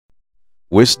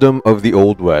Wisdom of the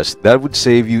Old West that would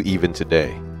save you even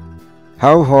today.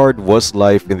 How hard was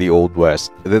life in the Old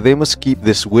West that they must keep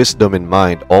this wisdom in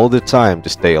mind all the time to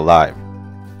stay alive?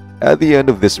 At the end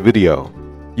of this video,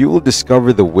 you will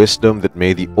discover the wisdom that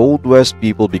made the Old West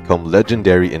people become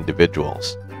legendary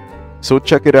individuals. So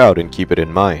check it out and keep it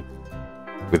in mind.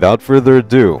 Without further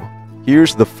ado,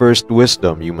 here's the first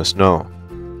wisdom you must know.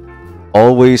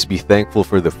 Always be thankful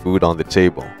for the food on the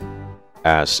table.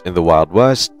 As in the Wild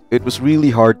West, it was really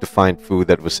hard to find food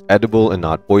that was edible and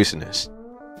not poisonous.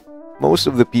 Most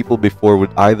of the people before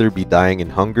would either be dying in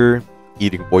hunger,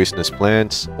 eating poisonous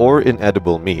plants, or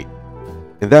inedible meat.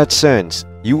 In that sense,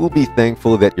 you will be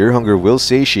thankful that your hunger will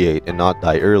satiate and not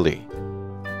die early.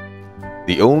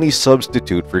 The only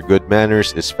substitute for good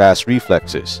manners is fast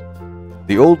reflexes.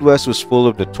 The Old West was full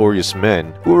of notorious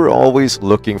men who were always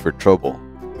looking for trouble.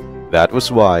 That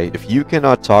was why, if you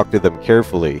cannot talk to them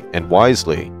carefully and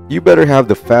wisely, you better have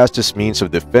the fastest means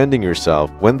of defending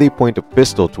yourself when they point a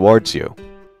pistol towards you.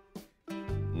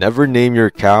 Never name your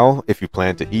cow if you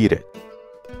plan to eat it.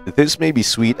 This may be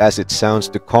sweet as it sounds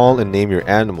to call and name your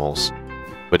animals,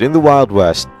 but in the Wild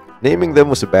West, naming them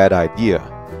was a bad idea.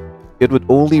 It would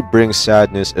only bring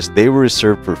sadness as they were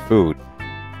reserved for food,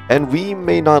 and we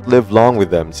may not live long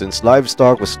with them since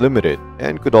livestock was limited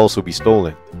and could also be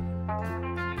stolen.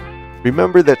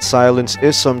 Remember that silence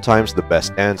is sometimes the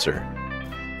best answer.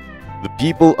 The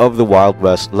people of the Wild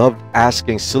West loved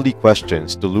asking silly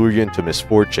questions to lure you into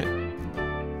misfortune.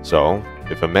 So,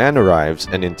 if a man arrives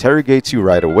and interrogates you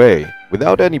right away,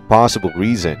 without any possible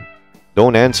reason,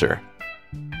 don't answer.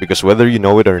 Because whether you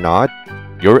know it or not,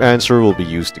 your answer will be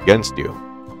used against you.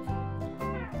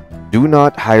 Do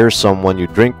not hire someone you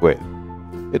drink with.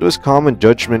 It was common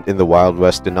judgment in the Wild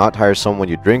West to not hire someone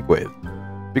you drink with,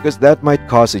 because that might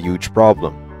cause a huge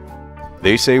problem.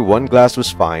 They say one glass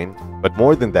was fine, but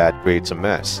more than that creates a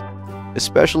mess,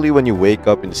 especially when you wake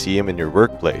up and see him in your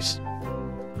workplace.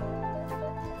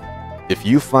 If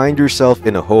you find yourself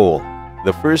in a hole,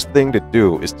 the first thing to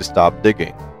do is to stop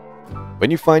digging.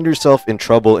 When you find yourself in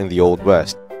trouble in the Old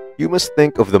West, you must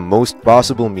think of the most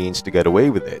possible means to get away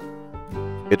with it.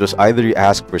 It was either you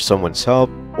ask for someone's help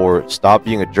or stop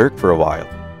being a jerk for a while,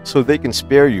 so they can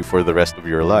spare you for the rest of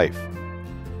your life.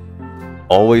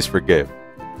 Always forgive.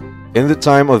 In the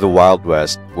time of the Wild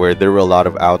West, where there were a lot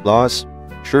of outlaws,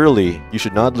 surely you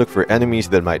should not look for enemies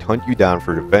that might hunt you down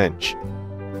for revenge.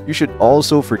 You should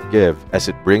also forgive as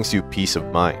it brings you peace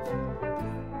of mind.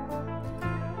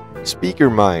 Speak your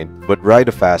mind, but ride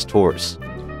a fast horse.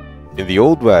 In the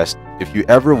Old West, if you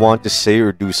ever want to say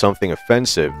or do something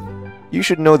offensive, you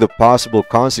should know the possible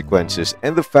consequences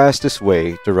and the fastest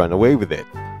way to run away with it,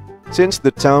 since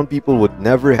the town people would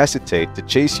never hesitate to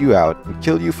chase you out and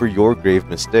kill you for your grave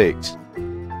mistakes.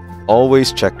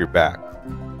 Always check your back.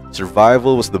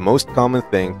 Survival was the most common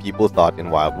thing people thought in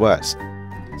Wild West.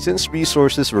 Since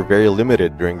resources were very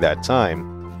limited during that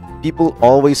time, people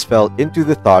always fell into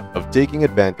the thought of taking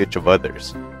advantage of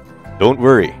others. Don't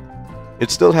worry,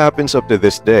 it still happens up to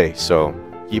this day, so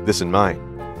keep this in mind.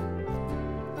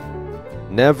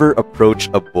 Never approach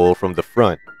a bull from the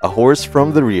front, a horse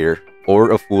from the rear,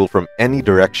 or a fool from any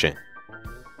direction.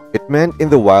 It meant in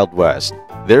the Wild West,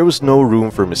 there was no room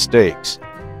for mistakes.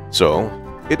 So,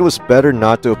 it was better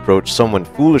not to approach someone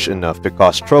foolish enough to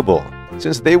cause trouble,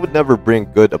 since they would never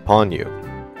bring good upon you.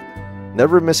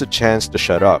 Never miss a chance to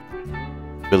shut up.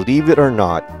 Believe it or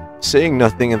not, saying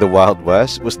nothing in the Wild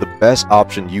West was the best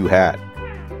option you had.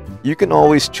 You can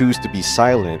always choose to be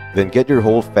silent, then get your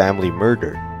whole family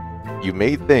murdered. You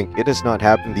may think it has not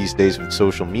happened these days with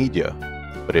social media,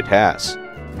 but it has.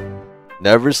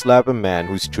 Never slap a man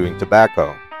who's chewing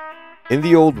tobacco. In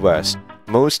the Old West,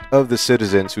 most of the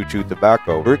citizens who chew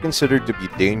tobacco were considered to be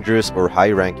dangerous or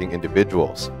high-ranking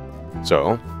individuals.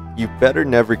 So, you better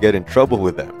never get in trouble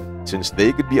with them, since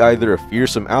they could be either a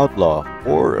fearsome outlaw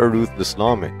or a ruthless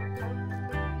lawman.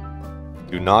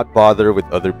 Do not bother with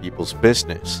other people's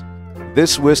business.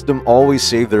 This wisdom always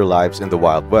saved their lives in the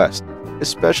Wild West,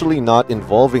 especially not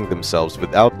involving themselves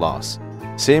with outlaws.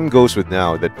 Same goes with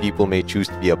now that people may choose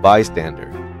to be a bystander,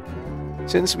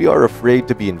 since we are afraid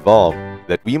to be involved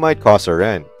that we might cause our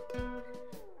end.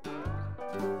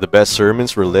 The best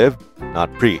sermons were lived,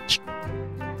 not preached.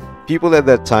 People at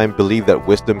that time believed that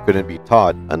wisdom couldn't be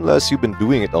taught unless you've been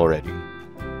doing it already.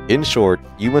 In short,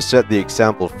 you must set the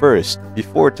example first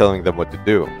before telling them what to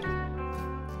do.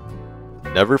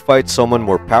 Never fight someone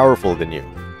more powerful than you.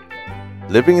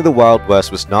 Living in the Wild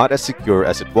West was not as secure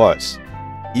as it was.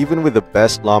 Even with the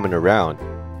best lawmen around,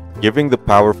 giving the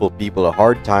powerful people a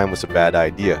hard time was a bad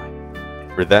idea.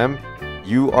 For them,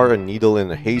 you are a needle in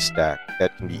a haystack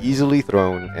that can be easily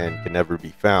thrown and can never be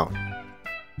found.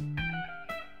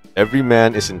 every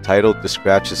man is entitled to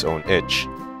scratch his own itch.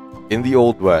 In the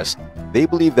Old West, they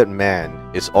believe that man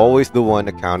is always the one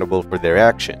accountable for their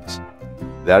actions.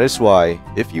 That is why,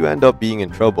 if you end up being in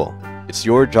trouble, it's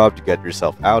your job to get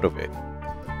yourself out of it.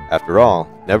 After all,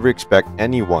 never expect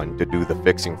anyone to do the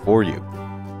fixing for you.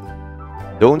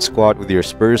 Don't squat with your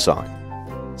spurs on.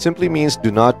 Simply means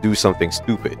do not do something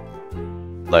stupid.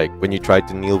 Like when you tried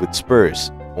to kneel with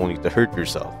spurs, only to hurt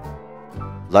yourself.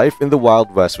 Life in the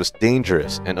Wild West was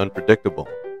dangerous and unpredictable.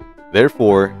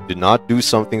 Therefore, do not do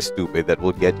something stupid that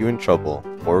will get you in trouble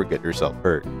or get yourself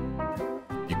hurt.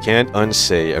 You can't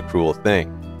unsay a cruel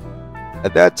thing.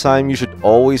 At that time, you should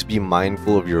always be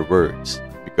mindful of your words,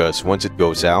 because once it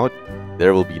goes out,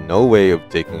 there will be no way of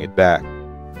taking it back.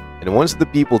 And once the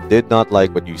people did not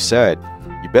like what you said,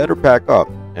 you better pack up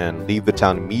and leave the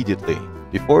town immediately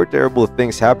before terrible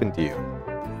things happen to you.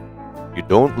 You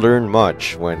don't learn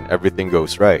much when everything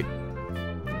goes right.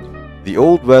 The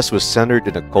Old West was centered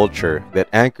in a culture that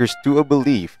anchors to a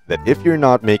belief that if you're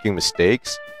not making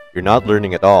mistakes, you're not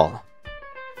learning at all.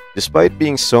 Despite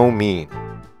being so mean,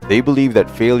 they believe that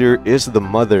failure is the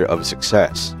mother of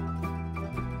success.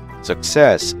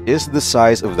 Success is the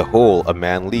size of the hole a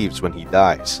man leaves when he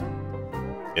dies.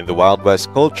 In the Wild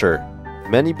West culture,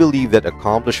 many believe that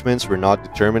accomplishments were not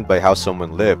determined by how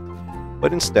someone lived,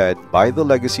 but instead by the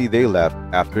legacy they left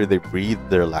after they breathed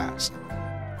their last.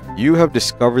 You have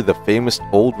discovered the famous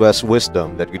Old West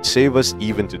wisdom that could save us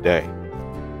even today.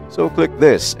 So click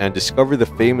this and discover the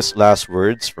famous last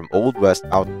words from Old West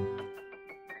Outlaw.